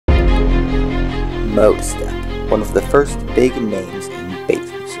Modestep, one of the first big names in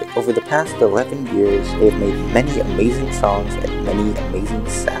bass music. Over the past 11 years, they have made many amazing songs and many amazing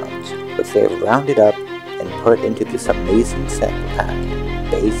sounds, which they have rounded up and put into this amazing set pack,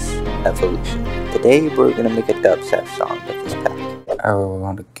 Bass Evolution. Today we're going to make a dubstep song with this pack. I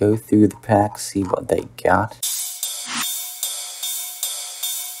want to go through the pack, see what they got.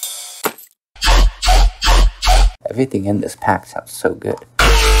 Everything in this pack sounds so good.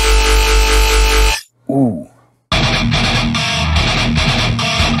 Ooh.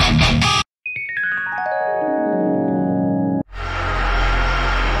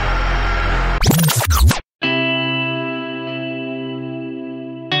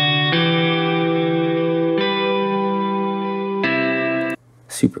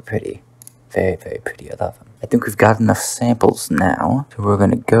 Super pretty. Very, very pretty. I love them. I think we've got enough samples now, so we're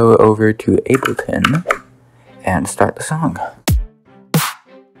going to go over to Ableton and start the song.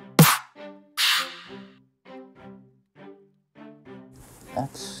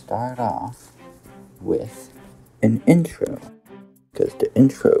 Let's start off with an intro, because the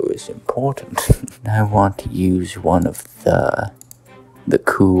intro is important. I want to use one of the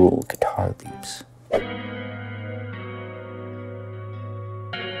cool guitar loops.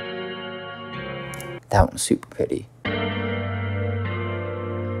 That one's super pretty.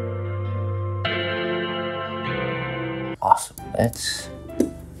 Awesome. Let's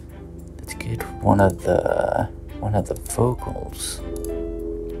get one of the vocals.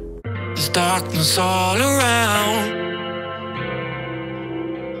 There's darkness all around.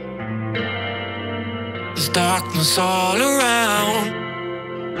 There's darkness all around.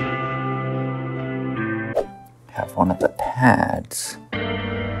 Have one of the pads.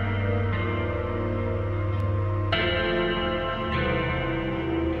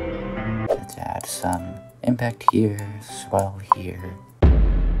 Let's add some impact here, swell here.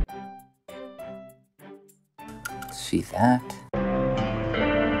 See that?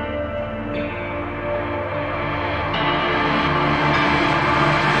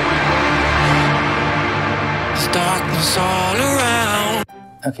 There's darkness all around.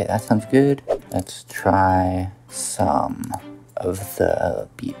 Okay, that sounds good. Let's try some of the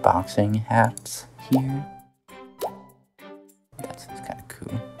beatboxing hats here. That sounds kind of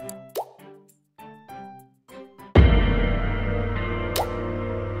cool.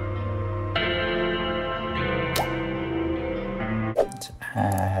 Let's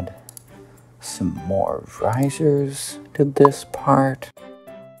add some more risers to this part.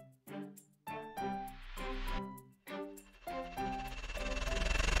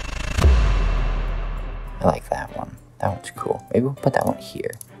 I like that one. That one's cool. Maybe we'll put that one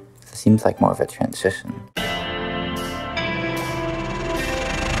here. It seems like more of a transition.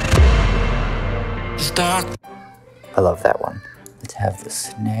 I love that one. Let's have the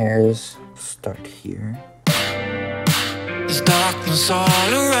snares start here. There's darkness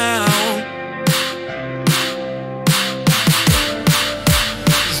all around.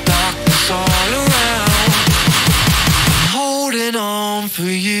 There's darkness all around. I'm holding on for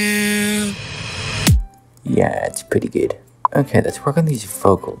you. Yeah, it's pretty good. Okay, let's work on these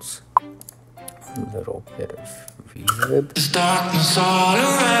vocals. A little bit of reverb. There's darkness all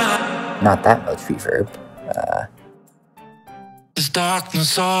around. Not that much reverb. There's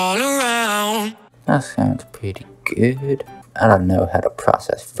darkness all around. That sounds pretty good. I don't know how to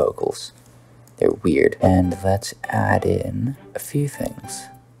process vocals. They're weird. And let's add in a few things.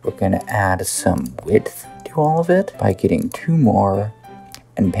 We're gonna add some width to all of it by getting two more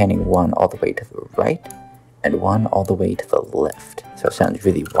and panning one all the way to the right and one all the way to the left. So it sounds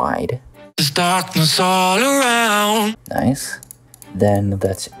really wide. There's darkness all around. Nice. Then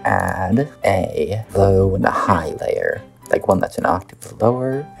let's add a low and a high layer. Like one that's an octave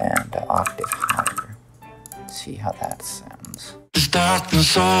lower and an octave higher. Let's see how that sounds. There's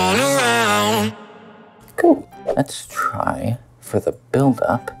darkness all around. Cool. Let's try for the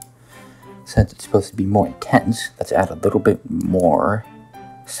build-up. Since it's supposed to be more intense, let's add a little bit more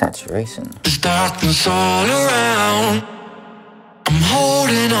saturation. There's darkness all around. I'm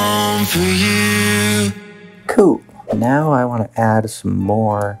holding on for you. Cool. Now I want to add some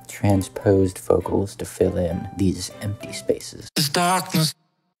more transposed vocals to fill in these empty spaces. There's darkness.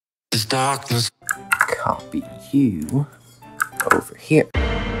 There's darkness. Copy you over here.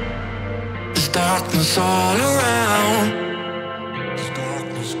 There's darkness all around. There's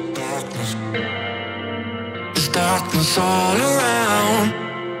darkness, darkness. There's darkness all around.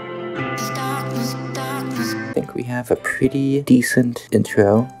 There's darkness, darkness. I think we have a pretty decent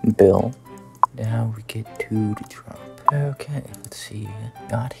intro bill. Now we get to the drop. Okay, let's see.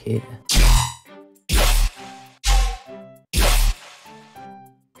 Got here.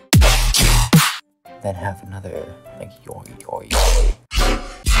 then have another, like, yoy, yoy, yoy.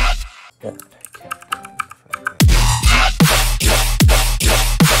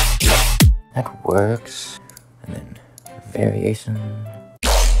 That works. And then variation.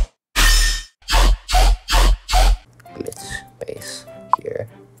 Blitz bass here.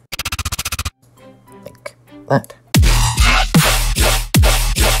 Like that.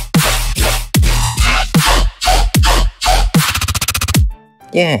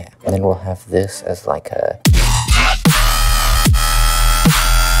 Yeah, and then we'll have this as like a...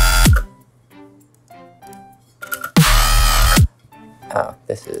 Oh,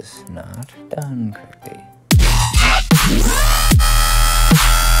 this is not done correctly.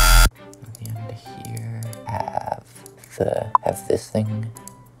 At the end here, have this thing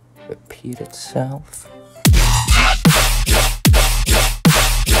repeat itself.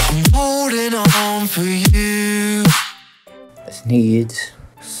 I'm holding on for you. This needs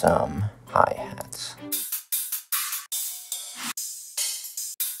some hi-hats.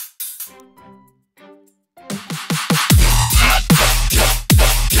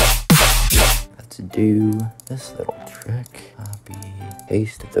 Let's do this little trick. Copy,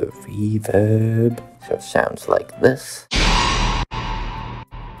 paste the reverb. So it sounds like this.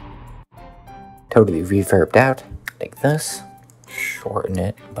 Totally reverbed out, like this. Shorten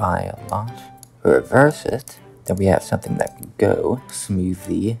it by a lot. Reverse it. Then we have something that can go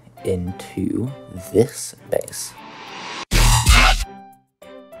smoothly into this bass.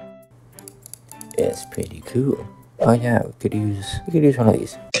 It's pretty cool. Oh yeah, we could use one of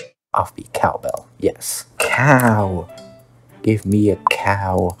these. Offbeat cowbell. Yes. Cow. Give me a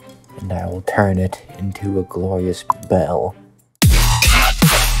cow, and I will turn it into a glorious bell.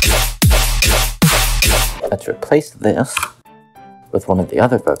 Let's replace this with one of the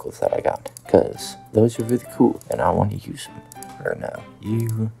other vocals that I got, because those are really cool, and I want to use them. Or no,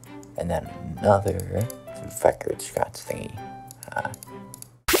 you, and then another record scratch thingy.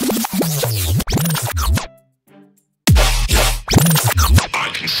 I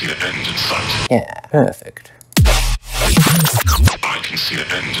can see the end in sight. Yeah, perfect. I can see the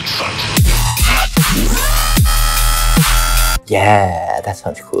end in sight. Yeah, that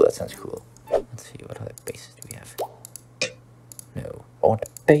sounds cool, that sounds cool. Let's see, what other basses do we have? No, what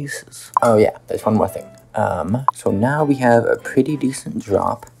basses? Oh yeah, there's one more thing. So now we have a pretty decent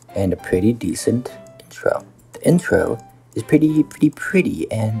drop and a pretty decent intro. The intro is pretty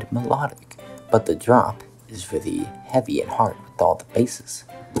and melodic, but the drop is really heavy and hard with all the basses.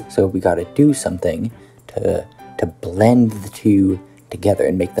 So we gotta do something to blend the two together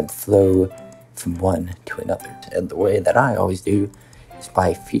and make them flow from one to another. And the way that I always do is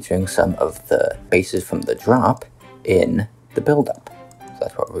by featuring some of the basses from the drop in the build-up. So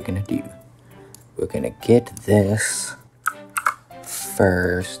that's what we're gonna do. We're gonna get this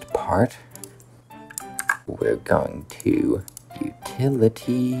first part. We're going to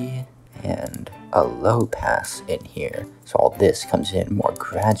utility and a low pass in here, so all this comes in more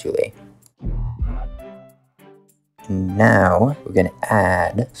gradually. And now we're gonna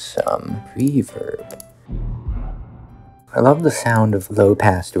add some reverb. I love the sound of low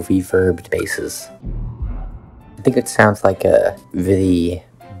pass to reverbed basses. I think it sounds like a really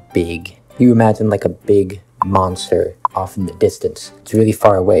big, you imagine like a big monster off in the distance. It's really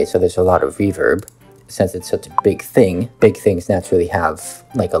far away, so there's a lot of reverb. Since it's such a big things naturally have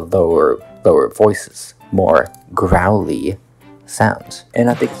like a lower voices, more growly sounds. And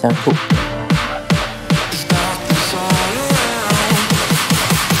I think it sounds cool.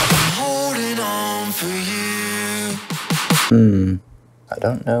 I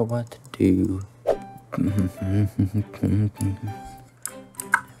don't know what to do. Where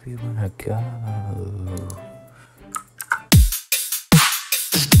we wanna go?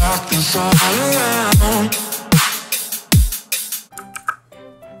 There's darkness all around.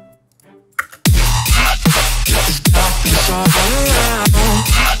 There's darkness all around.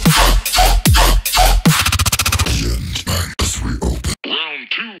 As we open. Round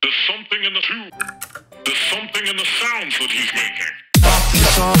two. There's something in the tube. There's something in the sounds that he's making.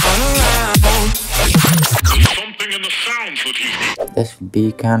 Darkness all around. There's something in the sounds that he's making. This would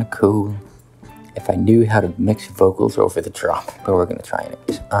be kind of cool if I knew how to mix vocals over the drop, but we're gonna try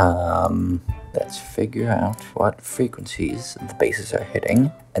anyways. Let's figure out what frequencies the basses are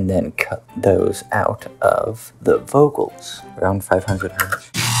hitting, and then cut those out of the vocals. Around 500 hertz.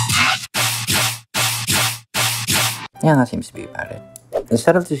 Yeah, that seems to be about it.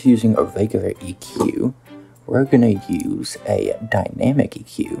 Instead of just using a regular EQ, we're gonna use a dynamic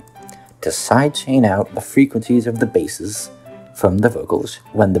EQ to sidechain out the frequencies of the basses from the vocals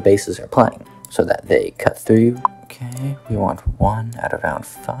when the basses are playing, so that they cut through, Okay, we want one at around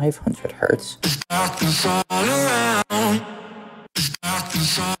 500 hertz. Darkness all around.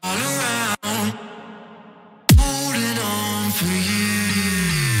 Darkness all around. Holding on for you.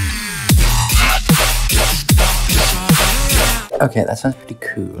 Okay, that sounds pretty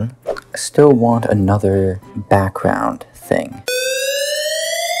cool. I still want another background thing.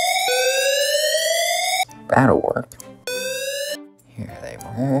 That'll work. Here they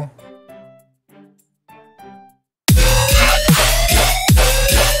were.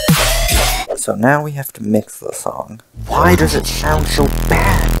 So now we have to mix the song. Why does it sound so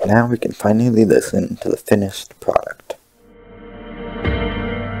bad? Now we can finally listen to the finished product.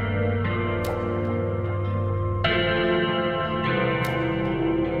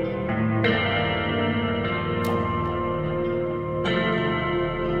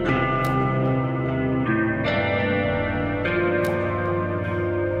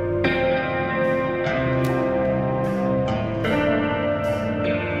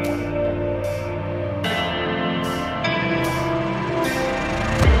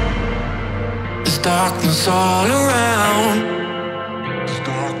 Darkness all around. There's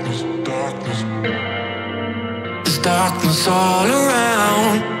darkness all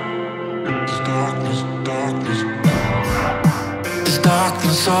around. There's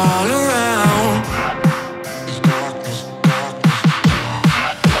darkness all around.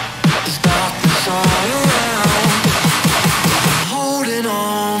 There's darkness all around. Holding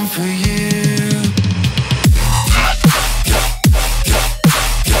on for you.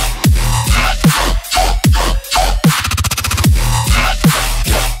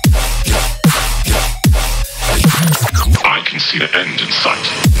 See the end in sight.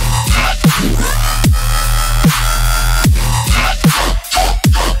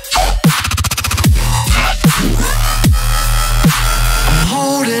 I'm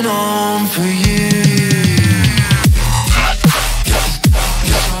holding on for you.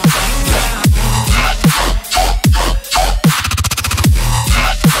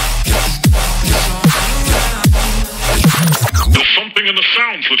 There's something in the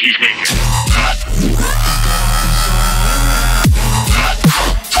sounds that he's making.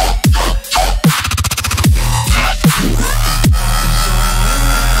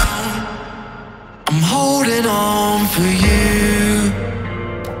 I'm holding on for you.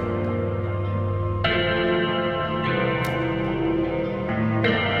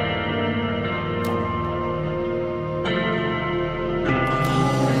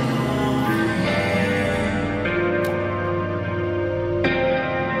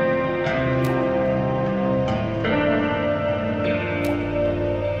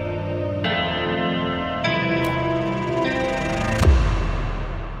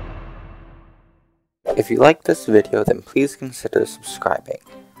 If you liked this video, then please consider subscribing.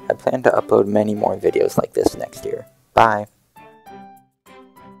 I plan to upload many more videos like this next year. Bye!